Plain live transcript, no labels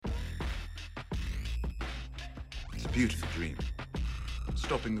beautiful dream.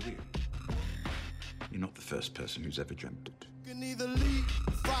 Stopping the wheel. You're not the first person who's ever dreamt it. You can either lead,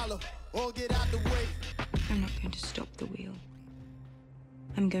 follow, or get out the way. I'm not going to stop the wheel.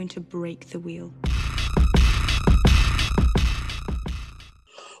 I'm going to break the wheel.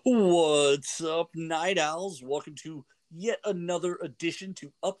 What's up, Night Owls? Welcome to yet another edition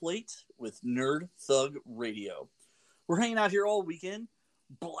to Up Late with Nerd Thug Radio. We're hanging out here all weekend,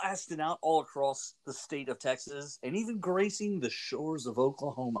 blasting out all across the state of Texas, and even gracing the shores of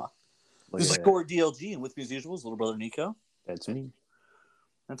Oklahoma. This is Corey DLG, and with me as usual is little brother Nico. That's me.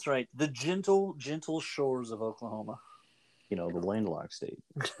 That's right. The gentle, gentle shores of Oklahoma. You know, the landlocked state.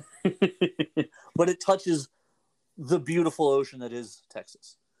 But it touches the beautiful ocean that is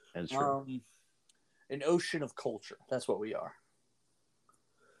Texas. That's true. An ocean of culture. That's what we are.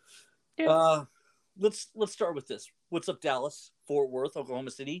 Yeah. Let's start with this. What's up, Dallas, Fort Worth,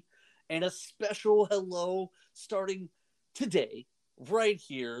 Oklahoma City, and a special hello starting today, right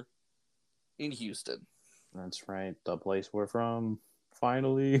here in Houston. That's right. The place we're from.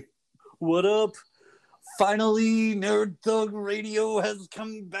 Finally. What up? Finally, Nerd Thug Radio has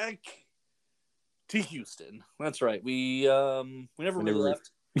come back to Houston. That's right. We never really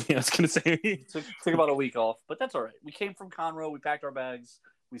left. Yeah, I was gonna say took about a week off, but that's all right. We came from Conroe. We packed our bags.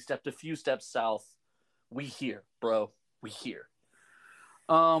 We stepped a few steps south. We here, bro. We here.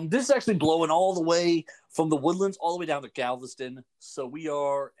 This is actually blowing all the way from the Woodlands all the way down to Galveston. So we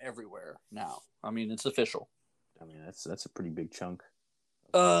are everywhere now. I mean, it's official. I mean, that's a pretty big chunk.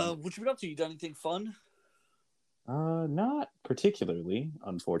 What you been up to? You done anything fun? Not particularly,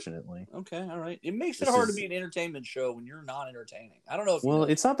 unfortunately. Okay, all right. It makes it hard to be an entertainment show when you're not entertaining. I don't know if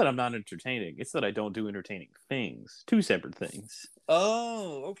it's not that I'm not entertaining. It's that I don't do entertaining things. Two separate things.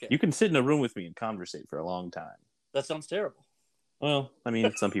 Oh, okay. You can sit in a room with me and conversate for a long time. That sounds terrible. Well, I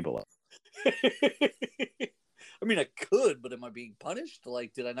mean, some people are. I mean, I could, but am I being punished?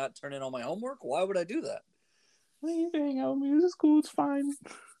 Like, did I not turn in all my homework? Why would I do that? You can hang out with me. It's cool. It's fine.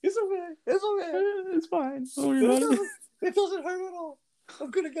 It's okay. It's okay. It's fine. It doesn't hurt at all.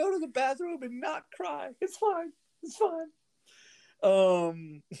 I'm gonna go to the bathroom and not cry. It's fine. It's fine.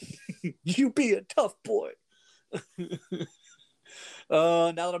 You be a tough boy.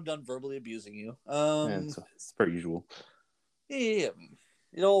 Now that I'm done verbally abusing you, it's per usual. Yeah,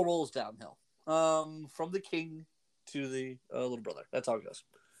 it all rolls downhill. From the king to the little brother. That's how it goes.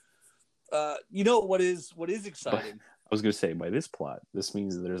 You know what is exciting? I was going to say, by this plot, this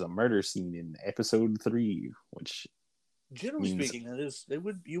means that there's a murder scene in episode 3, which generally speaking,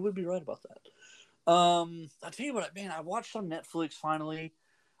 you would be right about that. I'll tell you what, man, I watched on Netflix finally,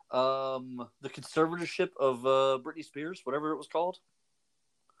 the conservatorship of Britney Spears, whatever it was called.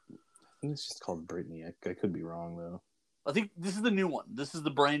 I think it's just called Britney. I could be wrong though. I think this is the new one. This is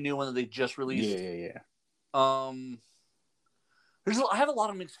the brand new one that they just released. Yeah. I have a lot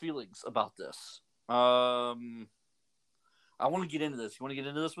of mixed feelings about this. I want to get into this. You want to get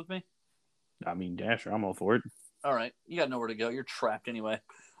into this with me? I mean, Dasher, I'm all for it. All right. You got nowhere to go. You're trapped anyway.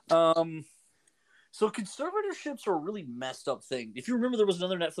 So conservatorships are a really messed up thing. If you remember, there was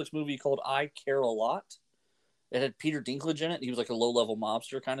another Netflix movie called I Care a Lot. It had Peter Dinklage in it. He was like a low-level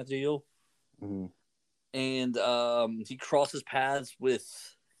mobster kind of deal. Mm-hmm. And he crosses paths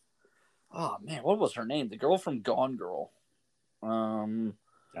with, oh man, what was her name? The girl from Gone Girl. I'm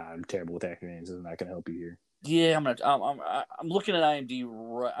terrible with actor names. I'm not going to help you here. Yeah, I'm looking at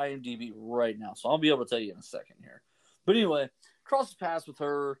IMDb right now, so I'll be able to tell you in a second here. But anyway, crosses paths with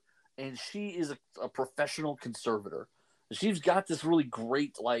her, and she is a professional conservator. She's got this really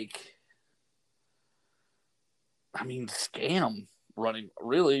great, scam running,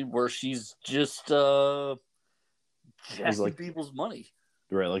 really, where she's just jacking people's money.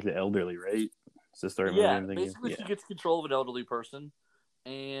 Right, like the elderly, right? Is this the right movie? Basically she gets control of an elderly person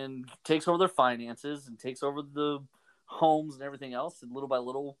and takes over their finances and takes over the homes and everything else, and little by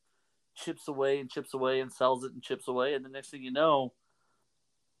little chips away and sells it and chips away, and the next thing you know,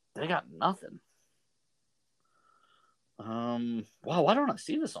 they got nothing. Wow, why don't I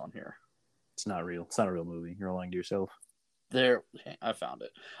see this on here? It's not real. It's not a real movie. You're lying to yourself. There, I found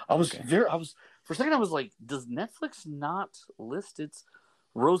it. For a second I was like, does Netflix not list its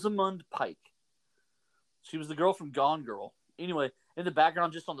Rosamund Pike? She was the girl from Gone Girl. Anyway, in the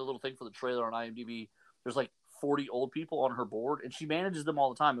background, just on the little thing for the trailer on IMDb, there's like 40 old people on her board, and she manages them all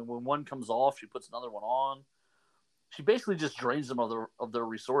the time. And when one comes off, she puts another one on. She basically just drains them of their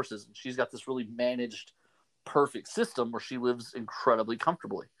resources, and she's got this really managed, perfect system where she lives incredibly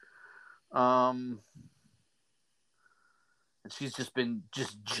comfortably. And she's just been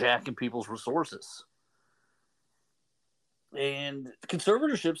jacking people's resources. And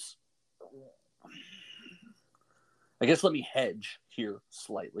conservatorships, I guess let me hedge here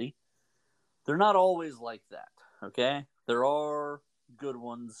slightly. They're not always like that, okay? There are good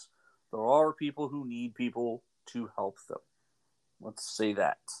ones. There are people who need people to help them. Let's say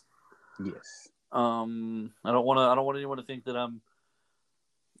that. Yes. I don't want anyone to think that I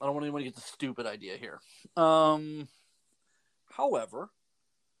don't want anyone to get the stupid idea here. However,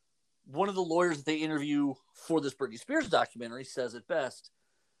 one of the lawyers that they interview for this Britney Spears documentary says it best.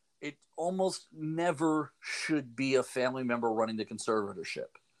 It almost never should be a family member running the conservatorship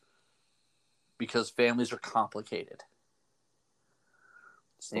because families are complicated.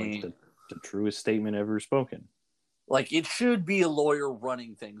 It's like the truest statement ever spoken. Like, it should be a lawyer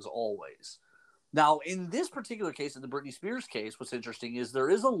running things always. Now, in this particular case, in the Britney Spears case, what's interesting is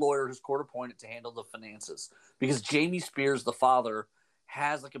there is a lawyer who's court appointed to handle the finances because Jamie Spears, the father,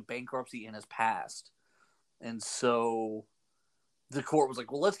 has like a bankruptcy in his past. And so the court was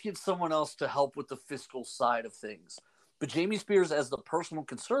like, well, let's get someone else to help with the fiscal side of things. But Jamie Spears, as the personal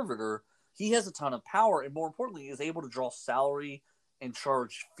conservator, he has a ton of power and, more importantly, is able to draw salary and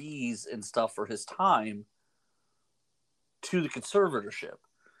charge fees and stuff for his time to the conservatorship.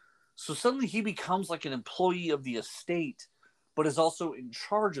 So suddenly he becomes like an employee of the estate, but is also in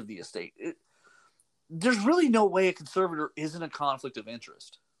charge of the estate. There's really no way a conservator isn't a conflict of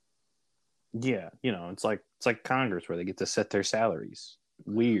interest. Yeah, it's like Congress where they get to set their salaries.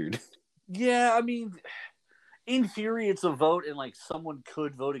 Weird. Yeah, I mean, in theory, it's a vote, and like someone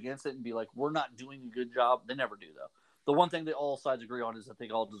could vote against it and be like, "We're not doing a good job." They never do, though. The one thing that all sides agree on is that they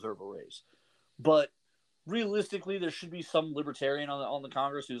all deserve a raise. But realistically, there should be some libertarian on the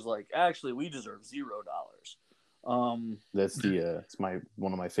Congress who's like, "Actually, we deserve $0." That's it's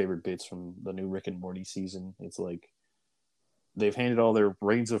one of my favorite bits from the new Rick and Morty season. It's like they've handed all their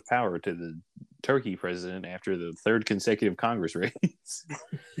reins of power to the Turkey president after the third consecutive Congress race.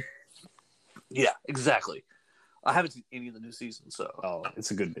 Yeah, exactly. I haven't seen any of the new seasons, so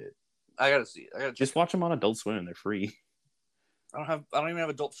it's a good bit. I gotta see it. I gotta just watch them on Adult Swim. They're free. I don't even have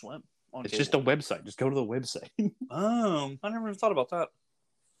Adult Swim on It's cable. just a website. Just go to the website. I never even thought about that.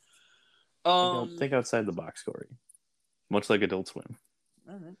 Think outside the box, Corey. Much like Adult Swim.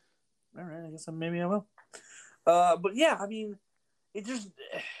 All right. I guess maybe I will. But yeah, I mean, it just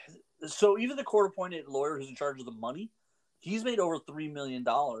so even the court-appointed lawyer who's in charge of the money, he's made over $3 million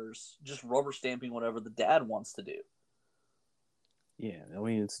just rubber stamping whatever the dad wants to do. Yeah, I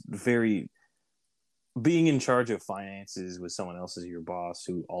mean, it's very being in charge of finances with someone else as your boss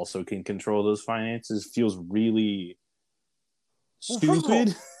who also can control those finances feels really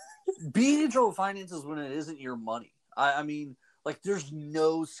stupid. Being in control of finances when it isn't your money. I mean, like, there's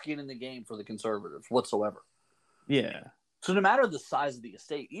no skin in the game for the conservatives whatsoever. Yeah. So no matter the size of the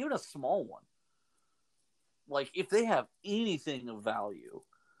estate, even a small one, like, if they have anything of value,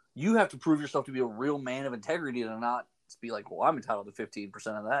 you have to prove yourself to be a real man of integrity and not be like, well, I'm entitled to 15%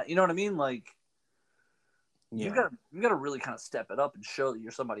 of that. You know what I mean? Like, you gotta really kind of step it up and show that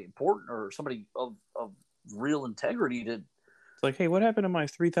you're somebody important or somebody of real integrity to. It's like, hey, what happened to my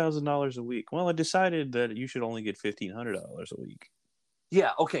 $3,000 a week? Well, I decided that you should only get $1,500 a week.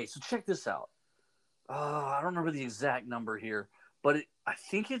 Yeah. Okay. So check this out. I don't remember the exact number here, but I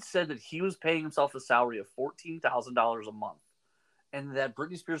think it said that he was paying himself a salary of $14,000 a month, and that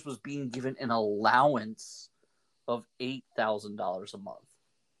Britney Spears was being given an allowance of $8,000 a month.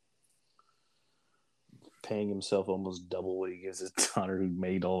 Paying himself almost double what he gives his daughter who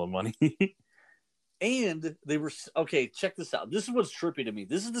made all the money. And they were, okay, check this out. This is what's trippy to me.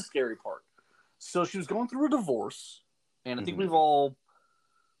 This is the scary part. So she was going through a divorce, and I think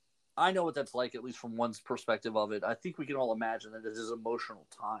I know what that's like, at least from one's perspective of it. I think we can all imagine that it is an emotional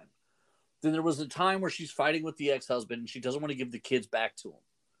time. Then there was a time where she's fighting with the ex-husband, and she doesn't want to give the kids back to him.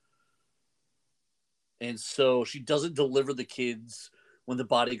 And so she doesn't deliver the kids when the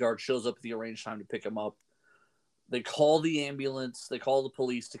bodyguard shows up at the arranged time to pick them up. They call the ambulance. They call the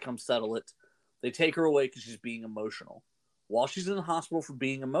police to come settle it. They take her away because she's being emotional. While she's in the hospital for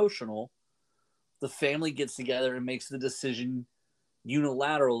being emotional, the family gets together and makes the decision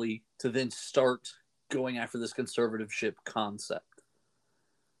unilaterally to then start going after this conservatorship concept.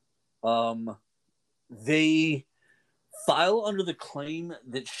 They file under the claim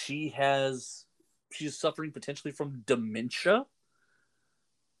that she's suffering potentially from dementia.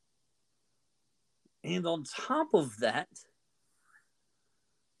 And on top of that,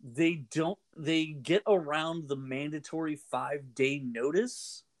 they get around the mandatory 5-day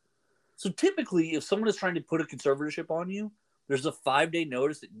notice. So typically, if someone is trying to put a conservatorship on you, there's a 5-day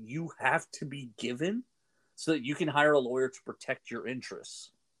notice that you have to be given so that you can hire a lawyer to protect your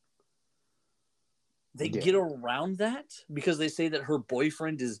interests. They get around that because they say that her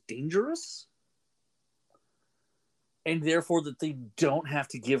boyfriend is dangerous. and therefore that they don't have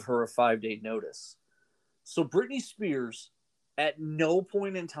to give her a 5-day notice. So Britney Spears, at no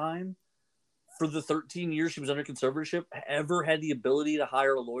point in time for the 13 years she was under conservatorship, ever had the ability to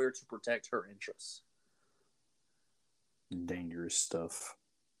hire a lawyer to protect her interests. Dangerous stuff.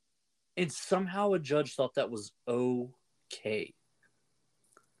 And somehow a judge thought that was okay.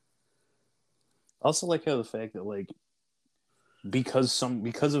 Also, like how the fact that like because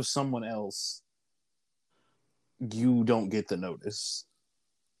of someone else, you don't get the notice.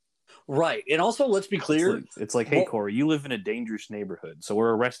 Right. And also, let's be clear. It's like, hey, Corey, you live in a dangerous neighborhood, so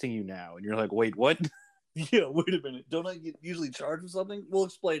we're arresting you now. And you're like, wait, what? Yeah, wait a minute. Don't I get usually charged with something? We'll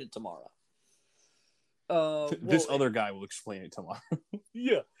explain it tomorrow. This other guy will explain it tomorrow.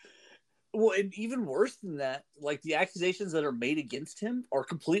 Yeah. Well, and even worse than that, like the accusations that are made against him are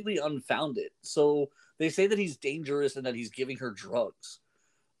completely unfounded. So they say that he's dangerous and that he's giving her drugs.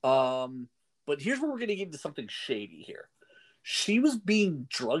 But here's where we're going to get into something shady here. She was being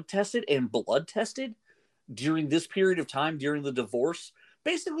drug tested and blood tested during this period of time, during the divorce.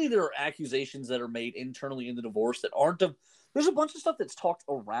 Basically, there are accusations that are made internally in the divorce that aren't there's a bunch of stuff that's talked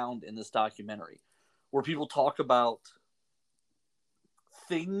around in this documentary where people talk about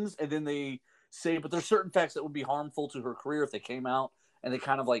things and then they say, but there's certain facts that would be harmful to her career if they came out, and they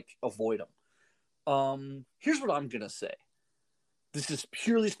kind of like avoid them. Here's what I'm going to say. This is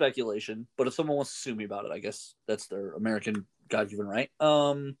purely speculation, but if someone wants to sue me about it, I guess that's their American God-given right.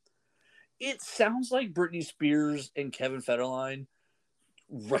 It sounds like Britney Spears and Kevin Federline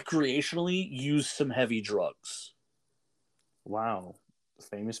recreationally use some heavy drugs. Wow.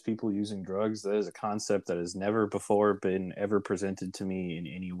 Famous people using drugs, that is a concept that has never before been ever presented to me in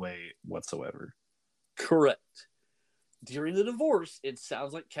any way whatsoever. Correct. During the divorce, it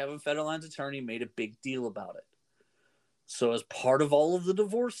sounds like Kevin Federline's attorney made a big deal about it. So as part of all of the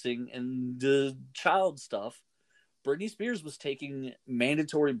divorcing and the child stuff, Britney Spears was taking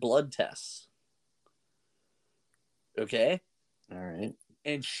mandatory blood tests. Okay? All right.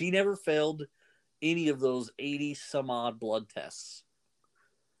 And she never failed any of those 80 some odd blood tests.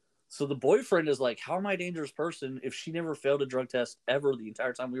 So the boyfriend is like, how am I a dangerous person if she never failed a drug test ever the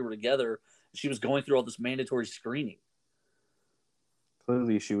entire time we were together? She was going through all this mandatory screening.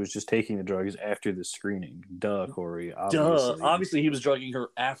 Clearly, she was just taking the drugs after the screening. Duh, Corey. Obviously. Duh. Obviously, he was drugging her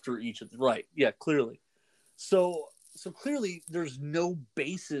after each of the... Right. Yeah, clearly. So clearly, there's no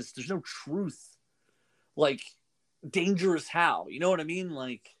basis. There's no truth. Like, dangerous how? You know what I mean?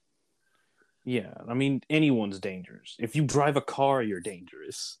 Like... Yeah, I mean, anyone's dangerous. If you drive a car, you're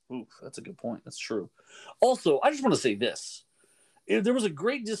dangerous. Oof, that's a good point. That's true. Also, I just want to say this. There was a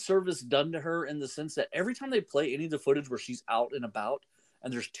great disservice done to her in the sense that every time they play any of the footage where she's out and about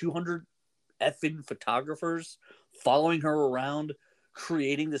and there's 200 effing photographers following her around,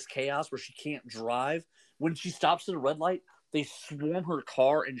 creating this chaos where she can't drive, when she stops at a red light, they swarm her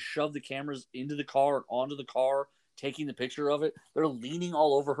car and shove the cameras into the car and onto the car, taking the picture of it. They're leaning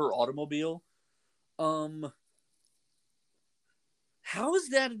all over her automobile. How is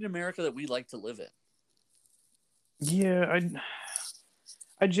that in America that we like to live in? Yeah,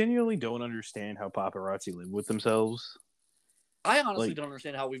 I genuinely don't understand how paparazzi live with themselves. I honestly don't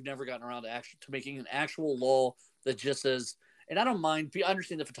understand how we've never gotten around to making an actual law that just says, and I don't mind, I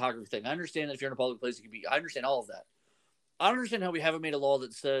understand the photography thing. I understand that if you're in a public place, it can be, I understand all of that. I don't understand how we haven't made a law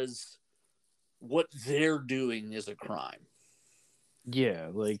that says what they're doing is a crime. Yeah,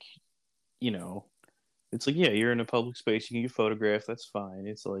 like, you know, it's like, yeah, you're in a public space, you can get photographed, that's fine.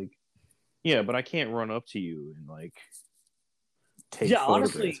 It's like, yeah, but I can't run up to you and like take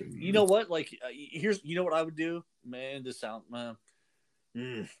photographs. Honestly, you know what? Like, you know what I would do? Man, this sounds,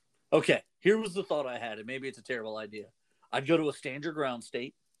 Okay, here was the thought I had, and maybe it's a terrible idea. I'd go to a stand your ground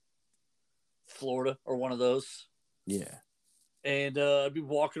state, Florida or one of those. Yeah. And I'd be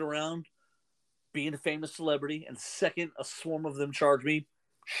walking around, being a famous celebrity, and the second a swarm of them charge me,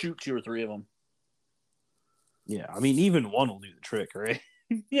 shoot 2 or 3 of them. Yeah, I mean, even one will do the trick, right?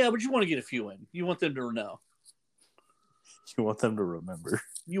 Yeah, but you want to get a few in. You want them to know. You want them to remember.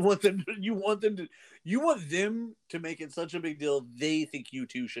 You want them to make it such a big deal. They think you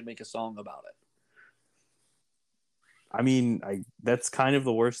two should make a song about it. I mean, that's kind of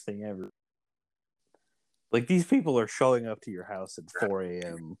the worst thing ever. Like, these people are showing up to your house at 4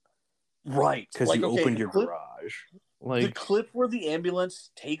 a.m. Right. Because like, you opened your garage. Like, the clip where the ambulance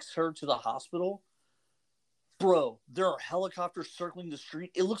takes her to the hospital, bro, there are helicopters circling the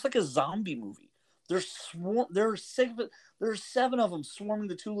street. It looks like a zombie movie. There are 7 of them swarming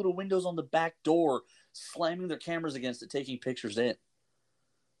the 2 little windows on the back door, slamming their cameras against it, taking pictures in.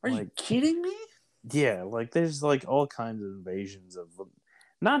 Are you kidding me? Yeah, like there's like all kinds of invasions of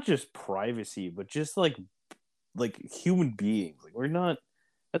not just privacy, but just like like human beings. Like we're not.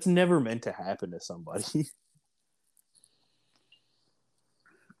 That's never meant to happen to somebody.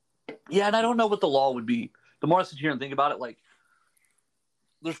 Yeah, and I don't know what the law would be. The more I sit here and think about it, like,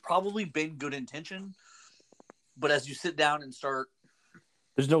 there's probably been good intention, but as you sit down and start,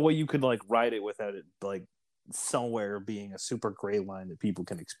 there's no way you could like write it without it like somewhere being a super gray line that people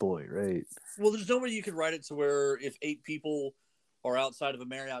can exploit, right? Well, there's no way you could write it to where if 8 people are outside of a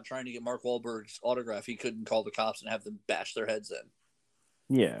Marriott trying to get Mark Wahlberg's autograph, he couldn't call the cops and have them bash their heads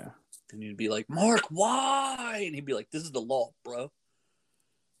in. Yeah. And you'd be like, Mark, why? And he'd be like, this is the law, bro.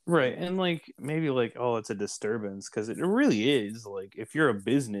 Right. And like maybe like, oh, it's a disturbance, because it really is. Like if you're a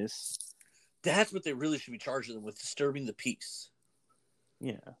business, that's what they really should be charging them with, disturbing the peace.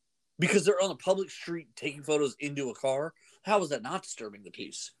 Yeah. Because they're on a public street taking photos into a car. How is that not disturbing the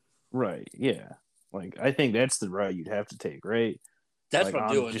peace? Right. Yeah. Like I think that's the route you'd have to take, right? That's like, what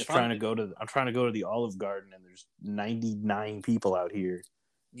I'm doing. I'm trying to go to the Olive Garden, and there's 99 people out here.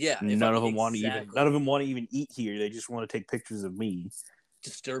 Yeah. None of them want to even eat here. They just want to take pictures of me.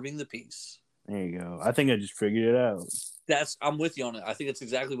 Disturbing the peace. There you go. I think I just figured it out. I'm with you on it. I think it's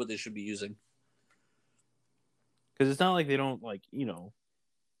exactly what they should be using. Because it's not like they don't, like,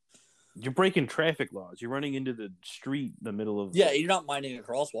 you're breaking traffic laws. You're running into the street in the middle of... Yeah, you're not minding a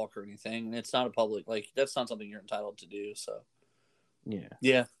crosswalk or anything. It's not a public... Like, that's not something you're entitled to do, so...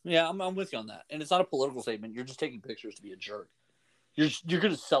 Yeah. Yeah, I'm with you on that. And it's not a political statement. You're just taking pictures to be a jerk. You're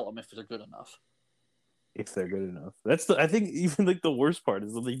going to sell them if they're good enough. If they're good enough. I think even, like, the worst part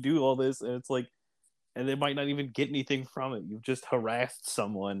is that they do all this, and it's like... And they might not even get anything from it. You've just harassed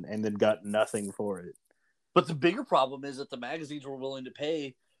someone and then got nothing for it. But the bigger problem is that the magazines were willing to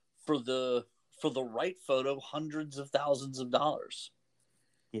pay for the right photo hundreds of thousands of dollars.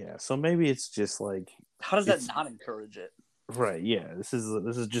 Yeah, so maybe it's just like, how does that not encourage it? Right, yeah. This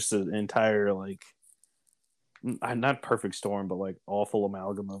is just an entire, like, not perfect storm, but like awful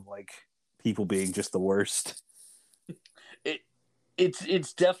amalgam of like people being just the worst.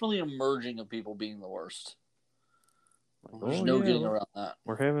 It's definitely emerging of people being the worst. There's no getting around that.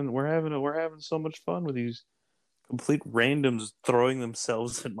 We're having so much fun with these complete randoms throwing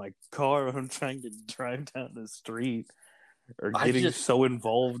themselves in my car when I'm trying to drive down the street, or getting so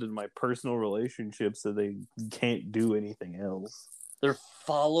involved in my personal relationships that they can't do anything else. They're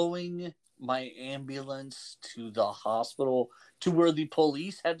following my ambulance to the hospital, to where the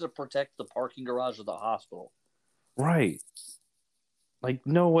police had to protect the parking garage of the hospital. Right. Like,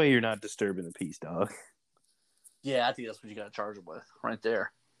 no way you're not disturbing the peace, dog. Yeah, I think that's what you got to charge them with right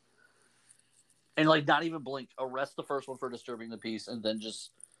there. And, like, not even blink. Arrest the first one for disturbing the peace, and then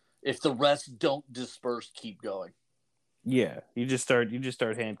just, if the rest don't disperse, keep going. Yeah, you just start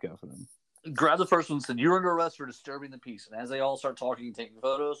handcuffing them. Grab the first one and say, you're under arrest for disturbing the peace. And as they all start talking and taking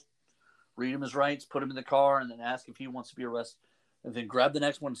photos, read him his rights, put him in the car, and then ask if he wants to be arrested. And then grab the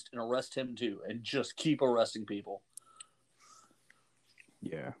next one and arrest him too. And just keep arresting people.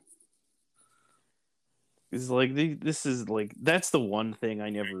 Yeah. It's like, this is like, that's the one thing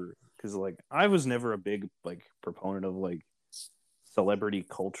I never, because like, I was never a big like proponent of like celebrity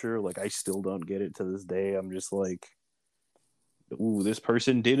culture. Like, I still don't get it to this day. I'm just like, ooh, this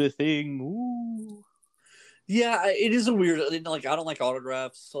person did a thing. Ooh. Yeah, it is a weird, like, I don't like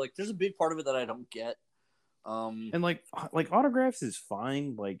autographs. So like, there's a big part of it that I don't get. And like autographs is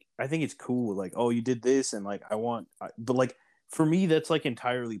fine. Like, I think it's cool. Like, oh, you did this, and like, but like, for me, that's like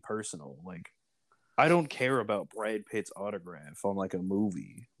entirely personal. Like, I don't care about Brad Pitt's autograph on like a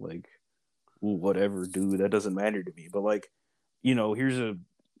movie. Like, ooh, whatever, dude, that doesn't matter to me. But like, here's a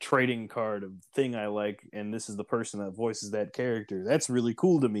trading card of thing I like, and this is the person that voices that character. That's really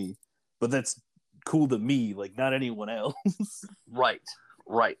cool to me. But that's cool to me, like, not anyone else. Right.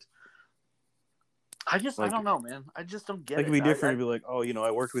 I don't know, man. I just don't get it. It could be different to be like, oh,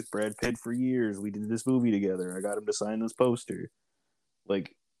 I worked with Brad Pitt for years. We did this movie together. I got him to sign this poster.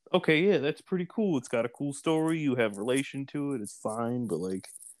 Like, okay, yeah, that's pretty cool. It's got a cool story. You have relation to it. It's fine. But like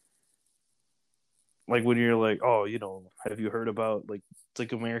when you're like, oh, have you heard about, like, it's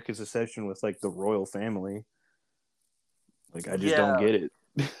like America's obsession with like the royal family. Like, I just don't get it.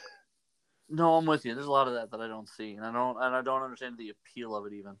 No, I'm with you. There's a lot of that I don't see, and I don't understand the appeal of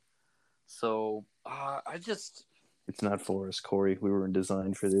it even. So it's not for us, Corey. We weren't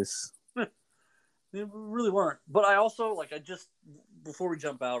designed for this. They really weren't. But I also, like, before we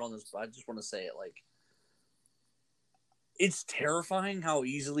jump out on this, I just want to say it, like, it's terrifying how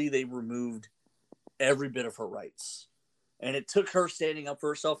easily they removed every bit of her rights. And it took her standing up for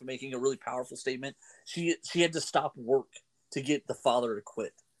herself and making a really powerful statement. She had to stop work to get the father to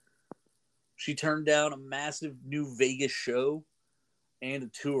quit. She turned down a massive new Vegas show and a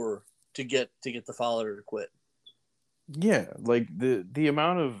tour to get the father to quit. Yeah, like the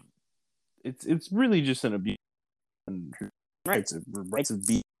amount of it's really just an abuse and rights of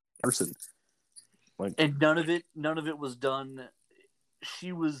being a person. Like, And none of it was done.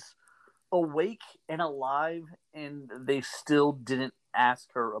 She was awake and alive, and they still didn't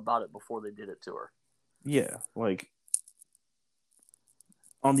ask her about it before they did it to her. yeah, like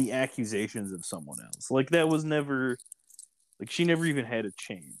on the accusations of someone else. Like that was never like she never even had a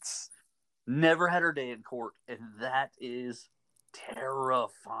chance. Never had her day in court, and that is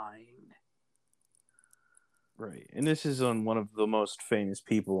terrifying. Right. And this is on one of the most famous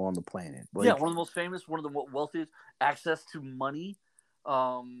people on the planet. Like, yeah, one of the most famous, one of the wealthiest, access to money.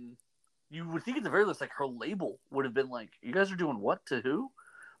 You would think at the very least, like her label would have been like, "You guys are doing what to who?"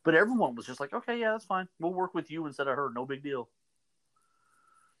 But everyone was just like, "Okay, yeah, that's fine. We'll work with you instead of her. No big deal."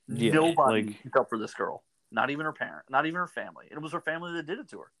 yeah, Nobody like picked up for this girl. Not even her parent. Not even her family. And it was her family that did it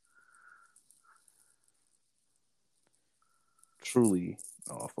to her. truly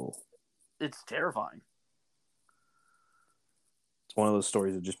awful. It's terrifying. It's one of those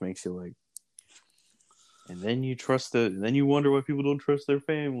stories that just makes you like, and then you and then you wonder why people don't trust their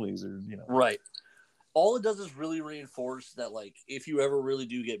families, or Right. All it does is really reinforce that, like, if you ever really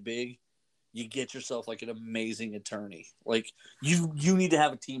do get big, you get yourself like an amazing attorney. Like you need to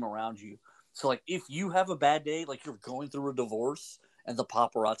have a team around you. So like if you have a bad day, like you're going through a divorce and the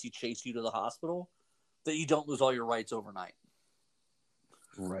paparazzi chase you to the hospital, that you don't lose all your rights overnight.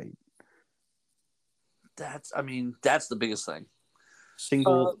 right. That's the biggest thing.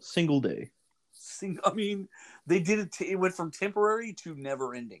 Single day. They did it. It went from temporary to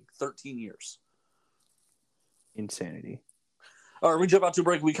never ending. 13 years. Insanity. All right, we jump out to a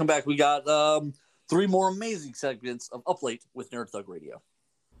break. We come back. We got 3 more amazing segments of Up Late with Nerd Thug Radio.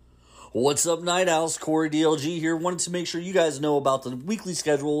 What's up, Night Owls? Corey DLG here. Wanted to make sure you guys know about the weekly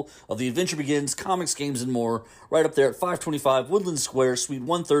schedule of The Adventure Begins, comics, games, and more, right up there at 525 Woodland Square, Suite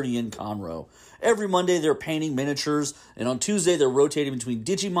 130 in Conroe. Every Monday, they're painting miniatures, and on Tuesday, they're rotating between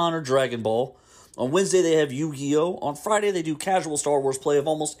Digimon or Dragon Ball. On Wednesday, they have Yu-Gi-Oh! On Friday, they do casual Star Wars play of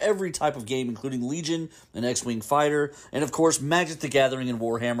almost every type of game, including Legion and X-Wing Fighter, and of course, Magic the Gathering and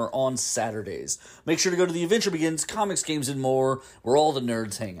Warhammer on Saturdays. Make sure to go to The Adventure Begins, comics, games, and more, where all the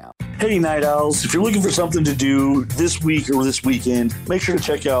nerds hang out. Hey, Night Owls, if you're looking for something to do this week or this weekend, make sure to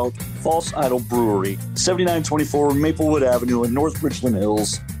check out False Idol Brewery, 7924 Maplewood Avenue in North Richland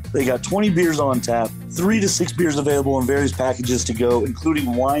Hills. They got 20 beers on tap, 3 to 6 beers available in various packages to go,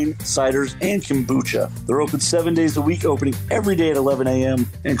 including wine, ciders, and kombucha. They're open 7 days a week, opening every day at 11 a.m.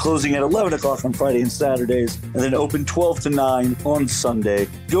 and closing at 11 o'clock on Friday and Saturdays, and then open 12 to 9 on Sunday.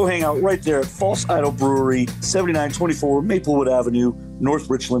 Go hang out right there at False Idol Brewery, 7924 Maplewood Avenue, North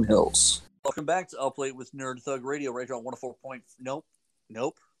Richland Hills. Welcome back to Up Late with Nerd Thug Radio, right here on 104 point. Nope.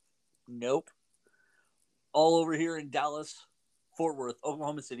 All over here in Dallas, Fort Worth,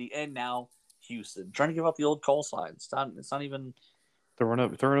 Oklahoma City, and now Houston. Trying to give out the old call signs. It's not even throwing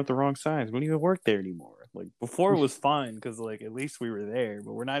up the wrong signs. We don't even work there anymore. Like before, it was fine because like at least we were there,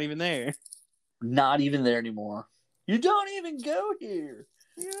 but we're not even there. Not even there anymore. You don't even go here.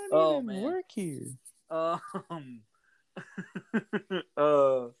 You don't even work here. Right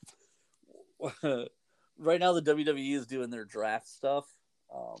now the WWE is doing their draft stuff.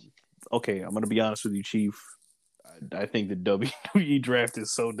 Okay, I'm gonna be honest with you, Chief. I think the WWE draft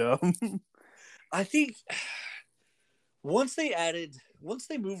is so dumb. I think once they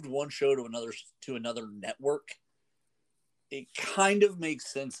moved one show to another network, it kind of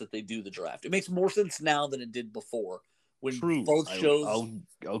makes sense that they do the draft. It makes more sense now than it did before when both shows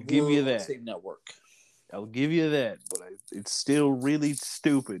I'll give you that. Same network. I'll give you that, but it's still really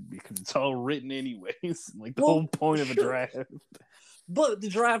stupid because it's all written anyways. Like the whole point of a draft. But the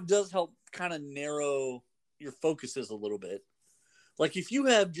draft does help kind of narrow your focuses a little bit. Like if you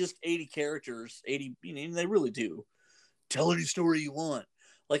have just 80 characters, and they really do, tell any story you want.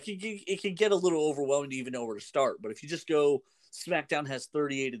 Like it can get a little overwhelming to even know where to start. But if you just go, SmackDown has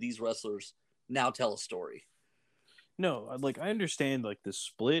 38 of these wrestlers, now tell a story. No, like I understand like the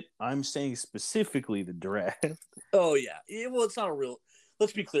split. I'm saying specifically the draft. Oh yeah. Well, it's not a real.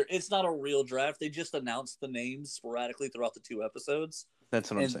 Let's be clear. It's not a real draft. They just announced the names sporadically throughout the 2 episodes.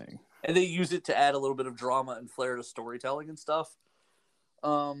 That's what I'm saying. And they use it to add a little bit of drama and flair to storytelling and stuff.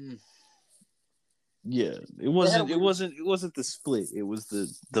 Yeah, it wasn't the split. It was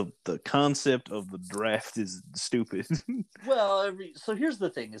the concept of the draft is stupid. Well, so here's the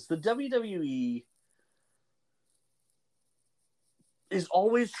thing: is the WWE is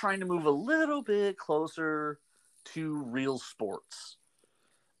always trying to move a little bit closer to real sports.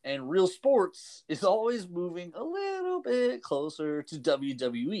 And real sports is always moving a little bit closer to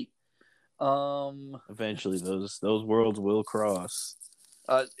WWE. Eventually, those worlds will cross.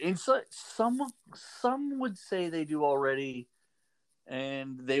 And so, some would say they do already,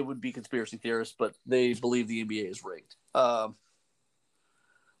 and they would be conspiracy theorists, but they believe the NBA is rigged.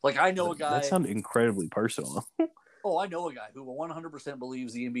 Like I know a guy. That sounds incredibly personal. Oh, I know a guy who 100%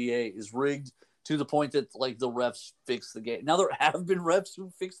 believes the NBA is rigged to the point that like the refs fix the game. Now there have been refs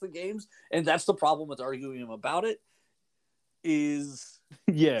who fix the games, and that's the problem with arguing him about it. Is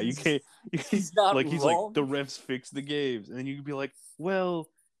yeah, you can't. He's not like wrong. he's like the refs fix the games, and then you could be like, well,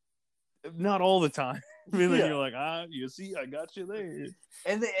 not all the time. And then you're like, you see, I got you there.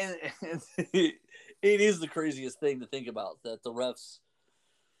 And it is the craziest thing to think about that the refs.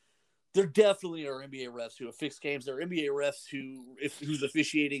 There definitely are NBA refs who have fixed games. There are NBA refs whose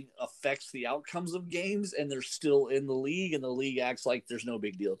officiating affects the outcomes of games, and they're still in the league, and the league acts like there's no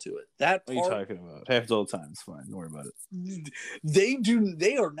big deal to it. That what are you talking about? Happens all the time. It's fine. Don't worry about it. They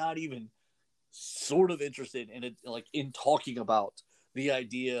are not even sort of interested in it, like in talking about the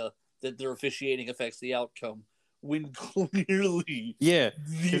idea that their officiating affects the outcome. When clearly, the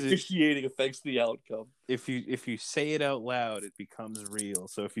officiating affects the outcome. If you say it out loud, it becomes real.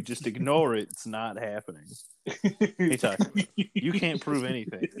 So if you just ignore it, it's not happening. Hey, you can't prove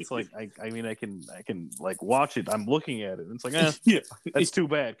anything. It's like I can like watch it. I'm looking at it. And it's like that's too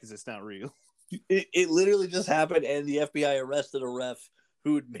bad because it's not real. It literally just happened, and the FBI arrested a ref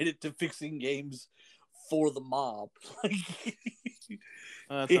who admitted to fixing games for the mob.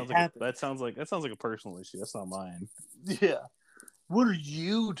 That sounds like a personal issue. That's not mine. Yeah. What are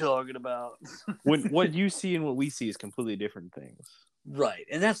you talking about? when what you see and what we see is completely different things. Right.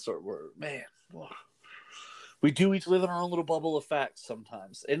 And that's sort of where, man, we do each live in our own little bubble of facts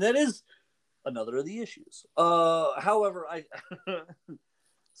sometimes. And that is another of the issues. However,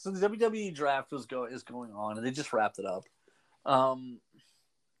 so the WWE draft is going on, and they just wrapped it up.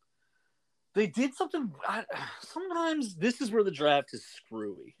 They did something. Sometimes this is where the draft is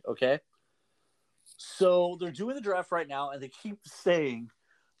screwy. Okay, so they're doing the draft right now, and they keep saying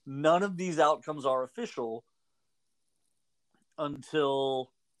none of these outcomes are official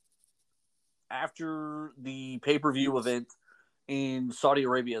until after the pay-per-view event in Saudi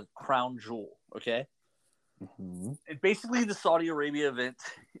Arabia, Crown Jewel. Okay, and basically the Saudi Arabia event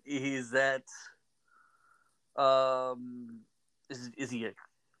is that is he a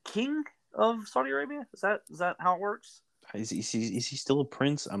king of Saudi Arabia? Is that how it works? Is he still a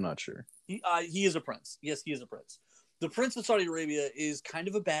prince? I'm not sure. He is a prince. Yes, he is a prince. The prince of Saudi Arabia is kind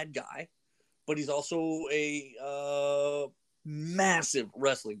of a bad guy, but he's also a massive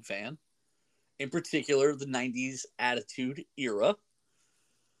wrestling fan. In particular, the 90s Attitude Era.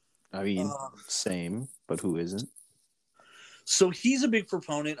 I mean, same, but who isn't? So he's a big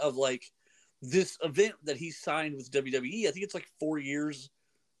proponent of like this event that he signed with WWE. I think it's like 4 years,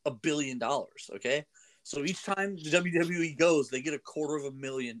 $1 billion. Okay, so each time the WWE goes, they get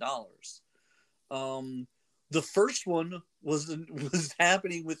 $250,000. The first one was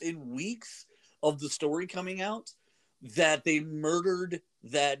happening within weeks of the story coming out that they murdered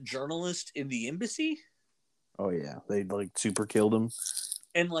that journalist in the embassy. Oh yeah, they like super killed him.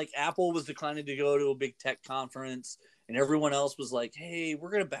 And like Apple was declining to go to a big tech conference, and everyone else was like, "Hey, we're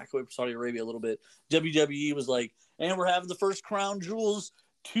gonna back away from Saudi Arabia a little bit." WWE was like, "And we're having the first Crown Jewels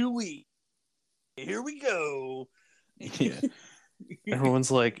 2 weeks. Here we go." Yeah.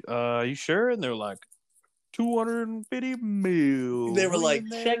 Everyone's like, you sure? And they're like, 250 mil. They were like,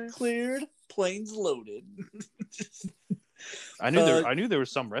 check cleared, planes loaded. I knew there were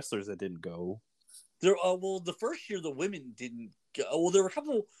some wrestlers that didn't go. The first year the women didn't go. Well, there were a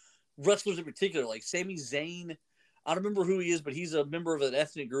couple wrestlers in particular, like Sami Zayn. I don't remember who he is, but he's a member of an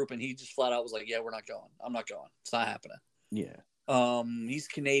ethnic group, and he just flat out was like, "Yeah, we're not going. I'm not going. It's not happening." Yeah. He's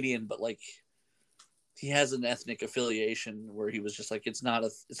Canadian, but like he has an ethnic affiliation where he was just like, it's not a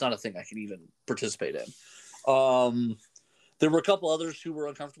thing I can even participate in. There were a couple others who were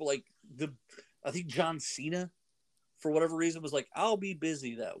uncomfortable, like I think John Cena, for whatever reason, was like, I'll be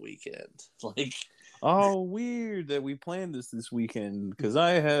busy that weekend. Like, oh, weird that we planned this weekend because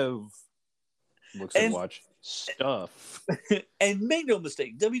I have looks and watch stuff. And make no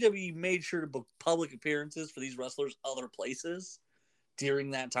mistake, WWE made sure to book public appearances for these wrestlers other places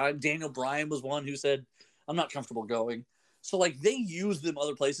during that time. Daniel Bryan was one who said, I'm not comfortable going. So like they used them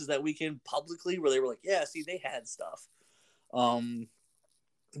other places that weekend publicly where they were like, yeah, see, they had stuff.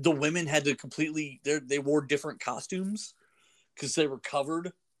 The women had to they wore different costumes because they were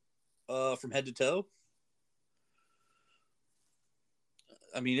covered from head to toe.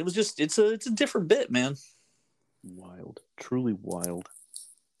 I mean, it was just it's a different bit, man. Wild, truly wild.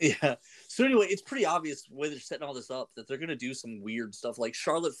 Yeah. So anyway, it's pretty obvious the way they're setting all this up that they're going to do some weird stuff. Like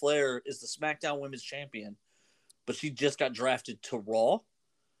Charlotte Flair is the SmackDown Women's Champion, but she just got drafted to Raw.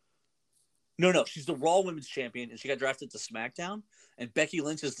 No, she's the Raw Women's Champion, and she got drafted to SmackDown. And Becky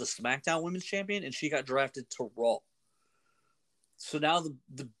Lynch is the SmackDown Women's Champion, and she got drafted to Raw. So now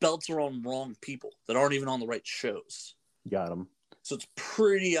the belts are on wrong people that aren't even on the right shows. Got them. So it's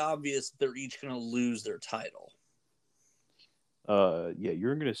pretty obvious they're each going to lose their title. Yeah,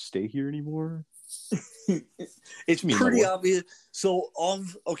 you're gonna stay here anymore. It's pretty obvious. So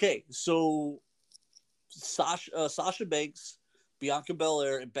Sasha Banks, Bianca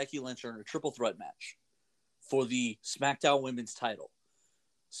Belair, and Becky Lynch are in a triple threat match for the SmackDown Women's title.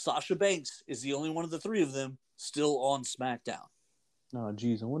 Sasha Banks is the only one of the three of them still on SmackDown. Oh,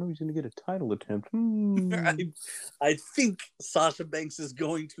 geez, I wonder if he's gonna get a title attempt. I think Sasha Banks is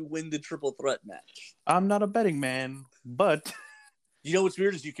going to win the triple threat match. I'm not a betting man, but you know what's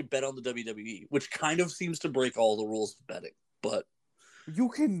weird is you can bet on the WWE, which kind of seems to break all the rules of betting. But you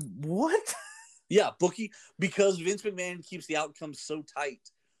can what? Yeah, because Vince McMahon keeps the outcomes so tight,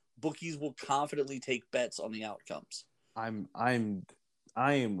 bookies will confidently take bets on the outcomes. I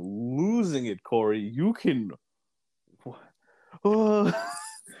am losing it, Corey. You can Vince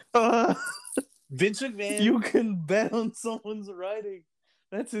McMahon. You can bet on someone's writing.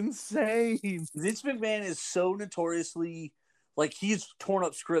 That's insane. Vince McMahon is so notoriously he's torn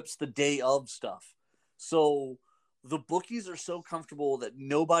up scripts the day of stuff. So the bookies are so comfortable that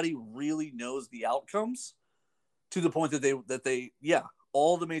nobody really knows the outcomes to the point that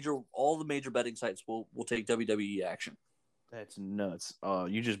all the major betting sites will take WWE action. That's nuts.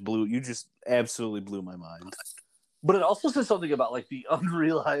 You just absolutely blew my mind. But it also says something about the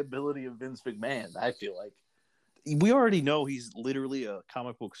unreliability of Vince McMahon, I feel like. We already know he's literally a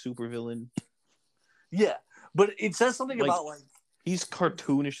comic book supervillain. Yeah, but it says something about he's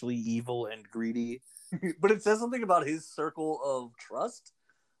cartoonishly evil and greedy. But it says something about his circle of trust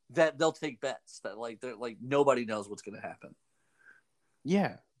that they'll take bets that they're nobody knows what's going to happen.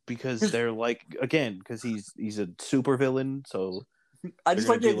 Yeah, because they're because he's a supervillain, so I just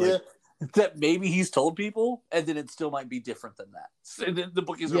like the idea that maybe he's told people, and then it still might be different than that. So the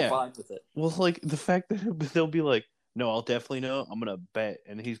bookies are fine with it. Well, the fact that they'll be like, no, I'll definitely know. I'm gonna bet,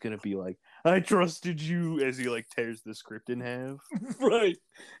 and he's gonna be like, I trusted you, as he tears the script in half. Right.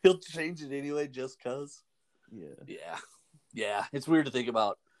 He'll change it anyway just cause. Yeah. Yeah. It's weird to think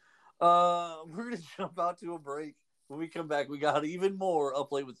about. We're gonna jump out to a break. When we come back, we got even more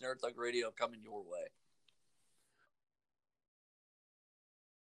Up Late with Nerd Thug Radio coming your way.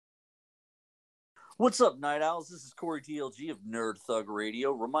 What's up, Night Owls? This is Corey TLG of Nerd Thug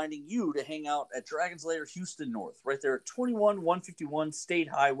Radio, reminding you to hang out at Dragon's Lair Houston North, right there at 21151 State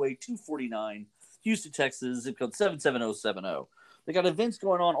Highway 249, Houston, Texas, zip code 77070. They got events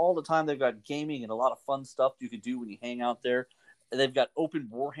going on all the time. They've got gaming and a lot of fun stuff you can do when you hang out there. And they've got Open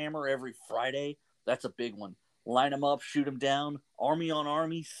Warhammer every Friday. That's a big one. Line them up, shoot them down, army on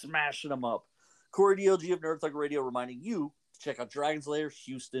army, smashing them up. Corey DLG of Nerd Thug Radio reminding you to check out Dragon's Lair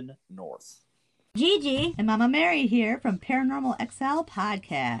Houston North. Gigi and Mama Mary here from Paranormal XL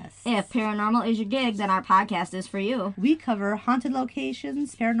Podcast. If paranormal is your gig, then our podcast is for you. We cover haunted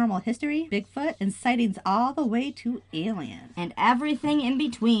locations, paranormal history, Bigfoot, and sightings all the way to aliens. And everything in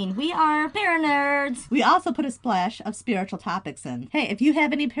between. We are Paranerds. We also put a splash of spiritual topics in. Hey, if you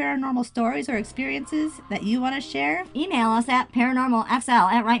have any paranormal stories or experiences that you want to share, email us at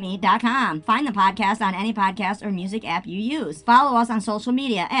paranormalxl@rightme.com. Find the podcast on any podcast or music app you use. Follow us on social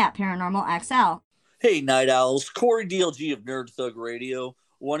media at paranormalxl. Hey, Night Owls, Corey DLG of Nerd Thug Radio,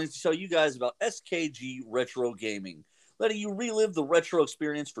 wanting to tell you guys about SKG Retro Gaming, letting you relive the retro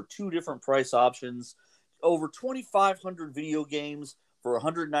experience for 2 different price options, over 2,500 video games for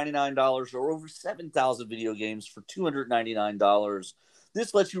 $199 or over 7,000 video games for $299.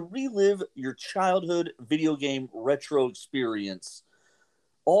 This lets you relive your childhood video game retro experience.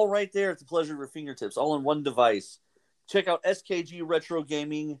 All right there at the pleasure of your fingertips, all in one device. Check out SKG Retro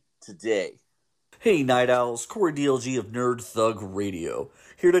Gaming today. Hey, Night Owls, Corey DLG of Nerd Thug Radio,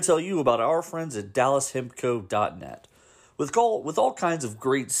 here to tell you about our friends at DallasHempCo.net. With all kinds of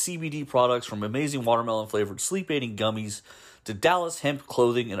great CBD products, from amazing watermelon-flavored sleep-aiding gummies to Dallas hemp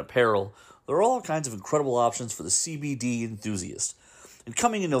clothing and apparel, there are all kinds of incredible options for the CBD enthusiast. And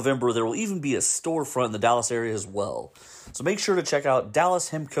coming in November, there will even be a storefront in the Dallas area as well. So make sure to check out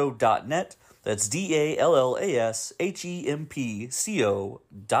DallasHempCo.net. That's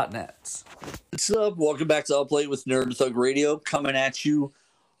DallasHempCo.net. What's up? Welcome back to Up Late with Nerd Thug Radio, coming at you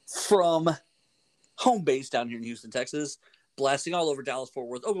from home base down here in Houston, Texas, blasting all over Dallas, Fort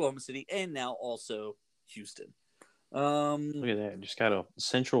Worth, Oklahoma City, and now also Houston. Look at that. Just got a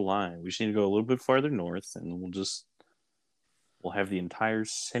central line. We just need to go a little bit farther north, and we'll have the entire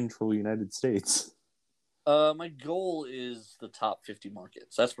central United States. My goal is the top 50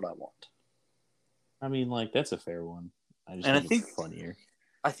 markets. That's what I want. I mean, like, that's a fair one. I think it's funnier.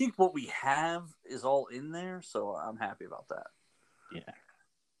 I think what we have is all in there, so I'm happy about that. Yeah.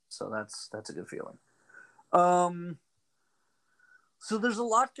 So that's a good feeling. So there's a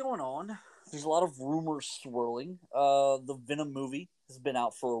lot going on. There's a lot of rumors swirling. The Venom movie has been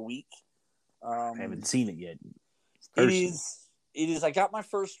out for a week. I haven't seen it yet. It is. I got my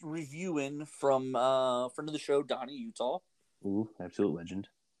first review in from friend of the show, Donnie Utah. Ooh, absolute legend.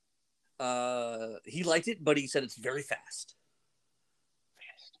 He liked it, but he said it's very fast.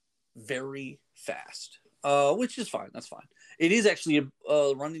 Very fast. Which is fine. That's fine. It is actually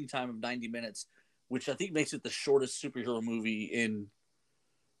a running time of 90 minutes, which I think makes it the shortest superhero movie in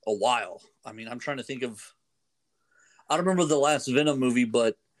a while. I mean, I'm trying to think of... I don't remember the last Venom movie,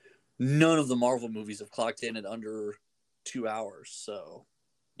 but none of the Marvel movies have clocked in at under 2 hours, so...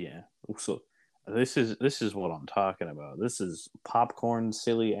 Yeah. So this is what I'm talking about. This is popcorn,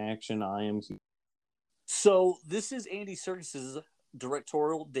 silly action. So this is Andy Serkis's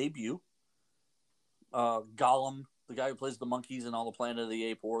directorial debut. Gollum, the guy who plays the monkeys in all the Planet of the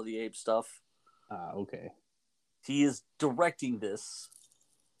Apes or the Ape stuff. Okay. He is directing this.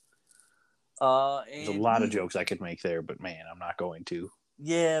 There's a lot of jokes I could make there, but man, I'm not going to.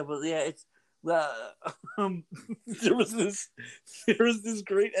 Yeah, but yeah, it's there was this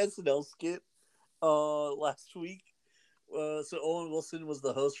great SNL skit last week. So Owen Wilson was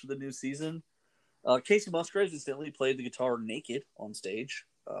the host for the new season. Casey Musgraves instantly played the guitar naked on stage.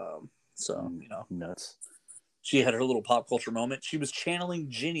 So nuts. She had her little pop culture moment. She was channeling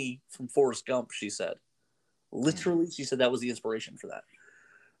Ginny from Forrest Gump. She said, literally, she said that was the inspiration for that.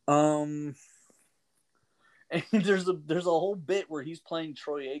 And there's a whole bit where he's playing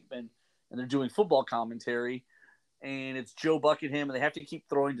Troy Aikman, and they're doing football commentary, and it's Joe Buck and him, and they have to keep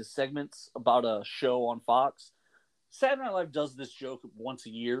throwing to segments about a show on Fox. Saturday Night Live does this joke once a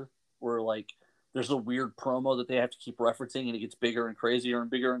year, where like there's a weird promo that they have to keep referencing, and it gets bigger and crazier and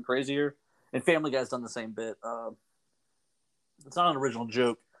bigger and crazier. And Family Guy's done the same bit. It's not an original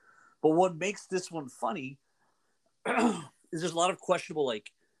joke, but what makes this one funny is there's a lot of questionable,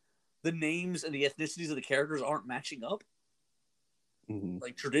 like, the names and the ethnicities of the characters aren't matching up,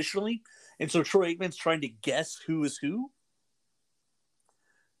 like traditionally. And so Troy Aikman's trying to guess who is who.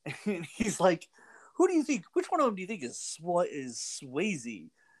 And he's like, who do you think, which one of them do you think is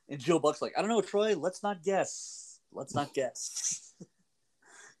Swayze? And Joe Buck's like, I don't know, Troy, let's not guess.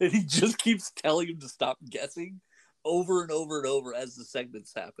 And he just keeps telling him to stop guessing over and over and over as the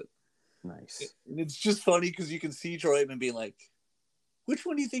segments happen. Nice. And it's just funny because you can see Troy Aikman being like, which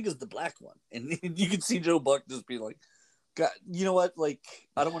one do you think is the black one? And you can see Joe Buck just be like, God, you know what? Like,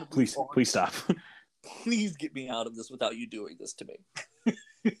 I don't want to... Please stop. Please get me out of this without you doing this to me.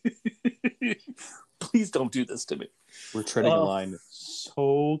 Please don't do this to me. We're treading a line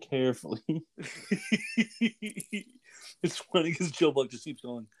so carefully. It's funny because Joe Buck just keeps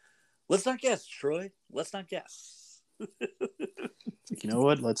going, let's not guess, Troy. Let's not guess. You know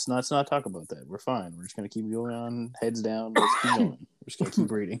what? Let's not talk about that. We're fine. We're just going to keep going on, heads down. Let's keep going. We're just going to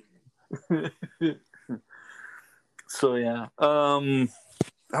keep reading. So, yeah. I don't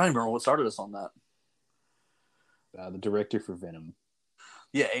even remember what started us on that. The director for Venom.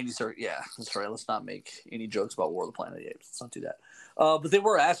 Yeah, Andy Serkis. Yeah, that's right. Let's not make any jokes about War of the Planet of the Apes. Let's not do that. But they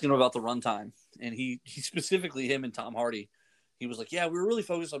were asking him about the runtime, and he specifically, him and Tom Hardy, he was like, yeah, we were really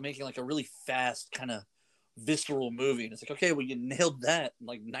focused on making like a really fast kind of visceral movie. And it's like, okay, well, you nailed that in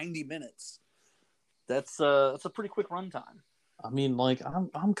like 90 minutes. That's a pretty quick runtime. I mean, like,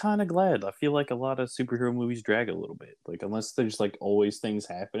 I'm kind of glad. I feel like a lot of superhero movies drag a little bit. Like, unless there's like always things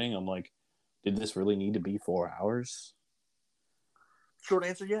happening, I'm like, did this really need to be 4 hours? Short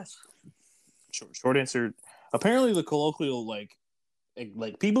answer, yes. Short answer. Apparently, the colloquial like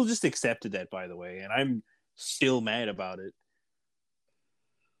people just accepted that. By the way, and I'm still mad about it.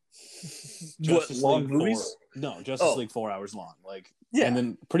 Justice long League movies? Justice League 4 hours long. Like, yeah. And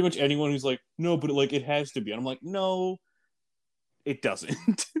then pretty much anyone who's like, no, but like it has to be. And I'm like, no, it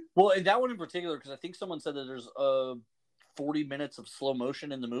doesn't. Well, and that one in particular, because I think someone said that there's 40 minutes of slow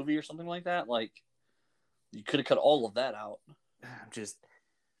motion in the movie or something like that. Like, you could have cut all of that out. Just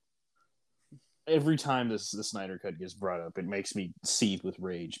every time the Snyder Cut gets brought up, it makes me seethe with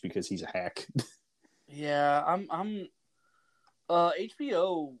rage because he's a hack. Yeah, I'm.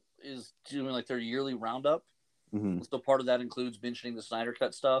 HBO is doing like their yearly roundup, so part of that includes mentioning the Snyder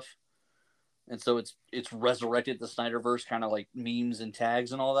Cut stuff, and so it's resurrected the Snyderverse, kind of like memes and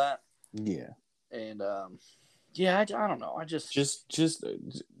tags and all that. Yeah, and Yeah, I don't know. I just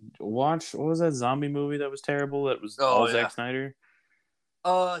watch. What was that zombie movie that was terrible? That was all Zack Snyder.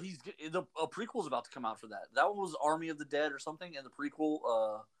 A prequel's about to come out for that. That one was Army of the Dead or something, and the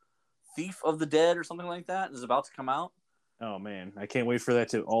prequel, Thief of the Dead or something like that, is about to come out. Oh man, I can't wait for that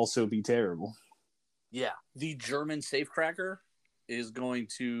to also be terrible. Yeah, the German safecracker is going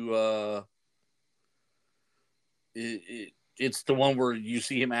to. It's the one where you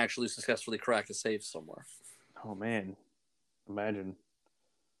see him actually successfully crack a safe somewhere. Oh man, imagine.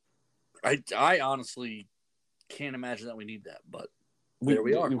 I honestly can't imagine that we need that, but there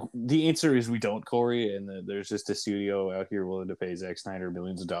we are. The answer is we don't, Corey, and there's just a studio out here willing to pay Zack Snyder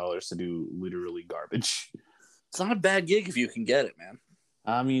millions of dollars to do literally garbage. It's not a bad gig if you can get it, man.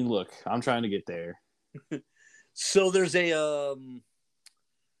 I mean, look, I'm trying to get there. So there's a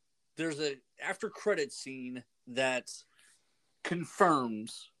after credit scene that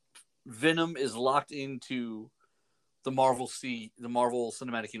confirms Venom is locked into the Marvel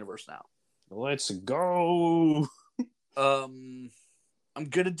Cinematic Universe now. Let's go. I'm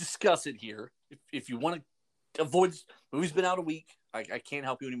gonna discuss it here. If you want to avoid, the movie's been out a week. I can't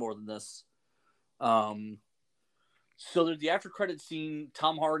help you any more than this. So there's the after credit scene.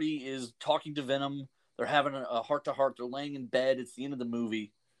 Tom Hardy is talking to Venom. They're having a heart to heart. They're laying in bed. It's the end of the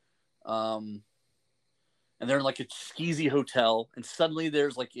movie. And they're in like a skeezy hotel, and suddenly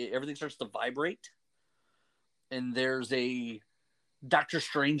there's like everything starts to vibrate, and there's a Doctor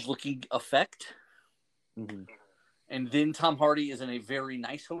Strange looking effect. Mm-hmm. And then Tom Hardy is in a very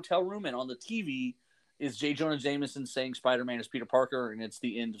nice hotel room, and on the TV is J. Jonah Jameson saying Spider-Man is Peter Parker, and it's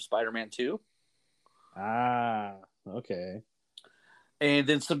the end of Spider-Man 2. Ah, okay. And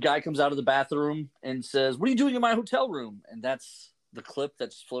then some guy comes out of the bathroom and says, "What are you doing in my hotel room?" And that's the clip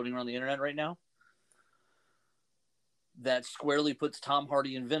that's floating around the internet right now. That squarely puts Tom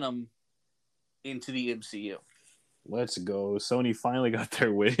Hardy and Venom into the MCU. Let's go. Sony finally got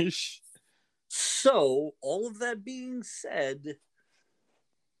their wish. So, all of that being said,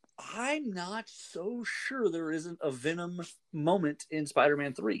 I'm not so sure there isn't a Venom moment in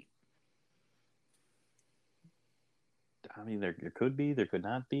Spider-Man 3. I mean, there could be, there could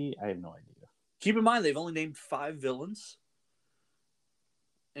not be. I have no idea. Keep in mind, they've only named 5 villains.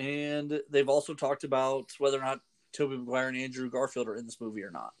 And they've also talked about whether or not Tobey Maguire and Andrew Garfield are in this movie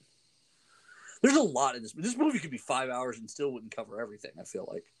or not. There's a lot in this. This movie could be 5 hours and still wouldn't cover everything, I feel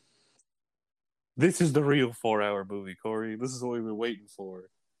like. This is the real 4-hour movie, Corey. This is what we've been waiting for.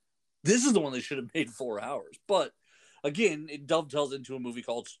 This is the one they should have made 4 hours. But, again, it dovetails into a movie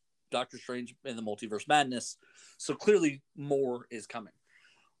called Doctor Strange and the Multiverse Madness. So, clearly, more is coming.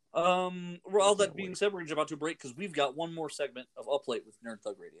 All that being said, we're about to break because we've got one more segment of Up Late with Nerd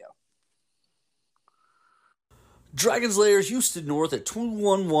Thug Radio. Dragon's Lair Houston North at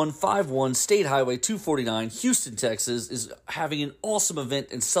 21151 State Highway 249, Houston, Texas, is having an awesome event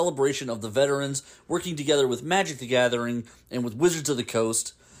in celebration of the veterans, working together with Magic the Gathering and with Wizards of the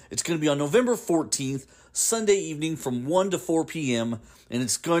Coast. It's going to be on November 14th, Sunday evening from 1 to 4 p.m., and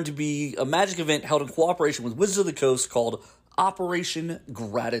it's going to be a Magic event held in cooperation with Wizards of the Coast called Operation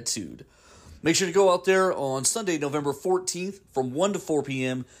Gratitude. Make sure to go out there on Sunday, November 14th from 1 to 4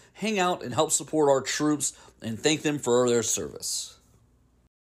 p.m., hang out and help support our troops and thank them for their service.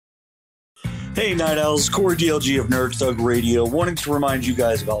 Hey, Night Owls, Corey DLG of Nerd Thug Radio, wanting to remind you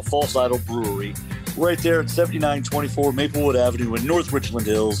guys about False Idol Brewery, right there at 7924 Maplewood Avenue in North Richland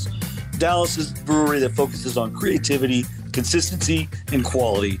Hills. Dallas's brewery that focuses on creativity, consistency, and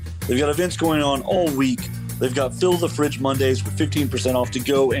quality. They've got events going on all week. They've got Fill the Fridge Mondays with 15% off to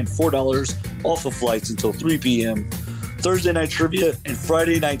go and $4 off of flights until 3 p.m. Thursday night trivia and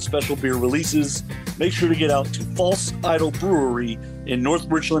Friday night special beer releases. Make sure to get out to False Idol Brewery in North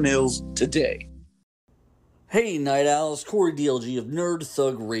Richland Hills today. Hey, Night Owls, Corey DLG of Nerd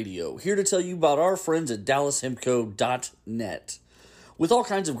Thug Radio, here to tell you about our friends at DallasHempCo.net. With all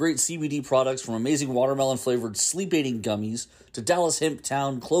kinds of great CBD products from amazing watermelon-flavored sleep-aiding gummies to Dallas Hemp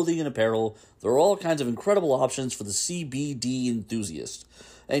Town clothing and apparel, there are all kinds of incredible options for the CBD enthusiast.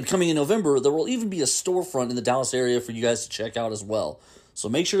 And coming in November, there will even be a storefront in the Dallas area for you guys to check out as well. So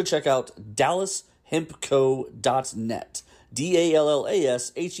make sure to check out DallasHempCo.net.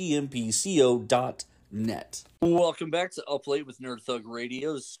 DallasHempCo.net. Welcome back to Up Late with Nerd Thug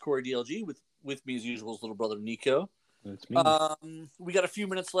Radio. This is Corey DLG with me as usual, his little brother Nico. That's me. We got a few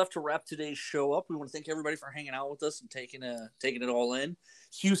minutes left to wrap today's show up. We want to thank everybody for hanging out with us and taking it all in.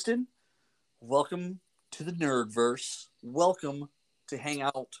 Houston, welcome to the Nerdverse. Welcome to hang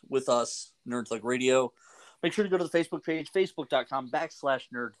out with us, Nerd Thug Radio. Make sure to go to the Facebook page,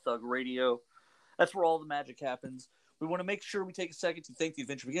 facebook.com/Nerd Thug Radio. That's where all the magic happens. We want to make sure we take a second to thank the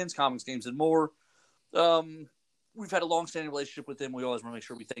Adventure Begins, Comics, Games, and More. we've had a long-standing relationship with them. We always want to make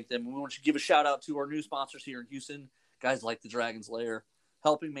sure we thank them. And we want to give a shout-out to our new sponsors here in Houston, guys like the Dragon's Lair,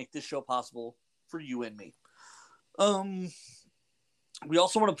 helping make this show possible for you and me. We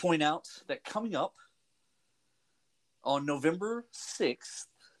also want to point out that coming up on November 6th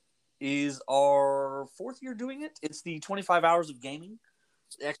is our 4th year doing it. It's the 25 Hours of Gaming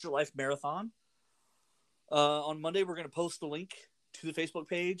Extra Life Marathon. On Monday, we're going to post the link to the Facebook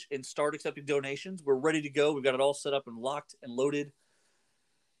page and start accepting donations. We're ready to go. We've got it all set up and locked and loaded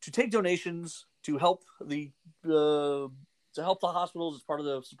to take donations to help the hospitals as part of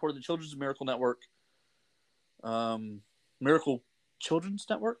the support of the Children's Miracle Network. Miracle Children's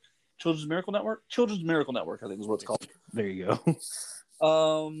Network? Children's Miracle Network? Children's Miracle Network, I think is what it's called. There you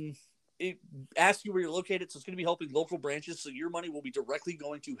go. It asks you where you're located, so it's going to be helping local branches. So your money will be directly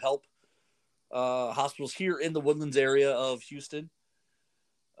going to help hospitals here in the Woodlands area of Houston.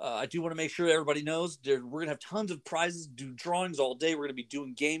 I do want to make sure everybody knows we're going to have tons of prizes, do drawings all day. We're going to be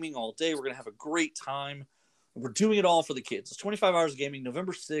doing gaming all day. We're going to have a great time. We're doing it all for the kids. It's 25 Hours of Gaming,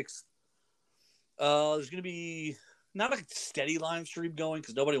 November 6th. There's going to be not a steady live stream going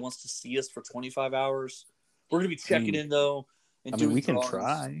because nobody wants to see us for 25 hours. We're going to be checking in, though. And doing we can drawings.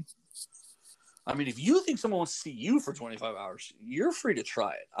 try. I mean, if you think someone wants to see you for 25 hours, you're free to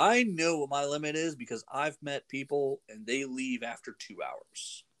try it. I know what my limit is because I've met people and they leave after 2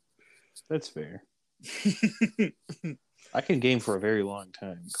 hours. That's fair. I can game for a very long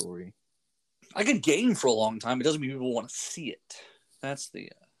time, Corey. I can game for a long time. It doesn't mean people want to see it. That's the...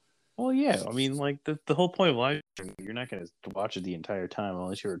 Well, yeah. I mean, like, the whole point of live streaming, you're not going to watch it the entire time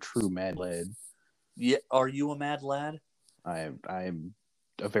unless you're a true mad lad. Yeah. Are you a mad lad? I'm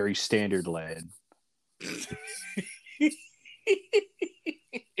a very standard lad.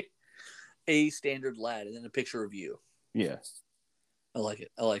 A standard lad, and then a picture of you. Yeah. I like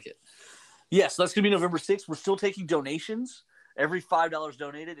it. Yes, that's going to be November 6th. We're still taking donations. Every $5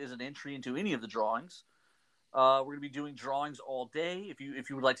 donated is an entry into any of the drawings. We're going to be doing drawings all day. If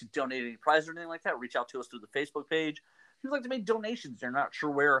you would like to donate any prize or anything like that, reach out to us through the Facebook page. If you'd like to make donations, you're not sure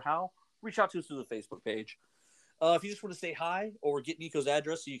where or how, reach out to us through the Facebook page. If you just want to say hi or get Nico's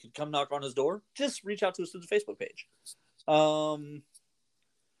address so you can come knock on his door, just reach out to us through the Facebook page. All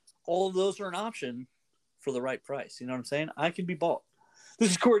of those are an option for the right price. You know what I'm saying? I can be bought. This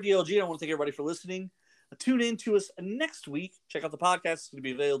is Corey DLG. I want to thank everybody for listening. Tune in to us next week. Check out the podcast. It's going to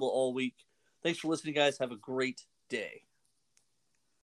be available all week. Thanks for listening, guys. Have a great day.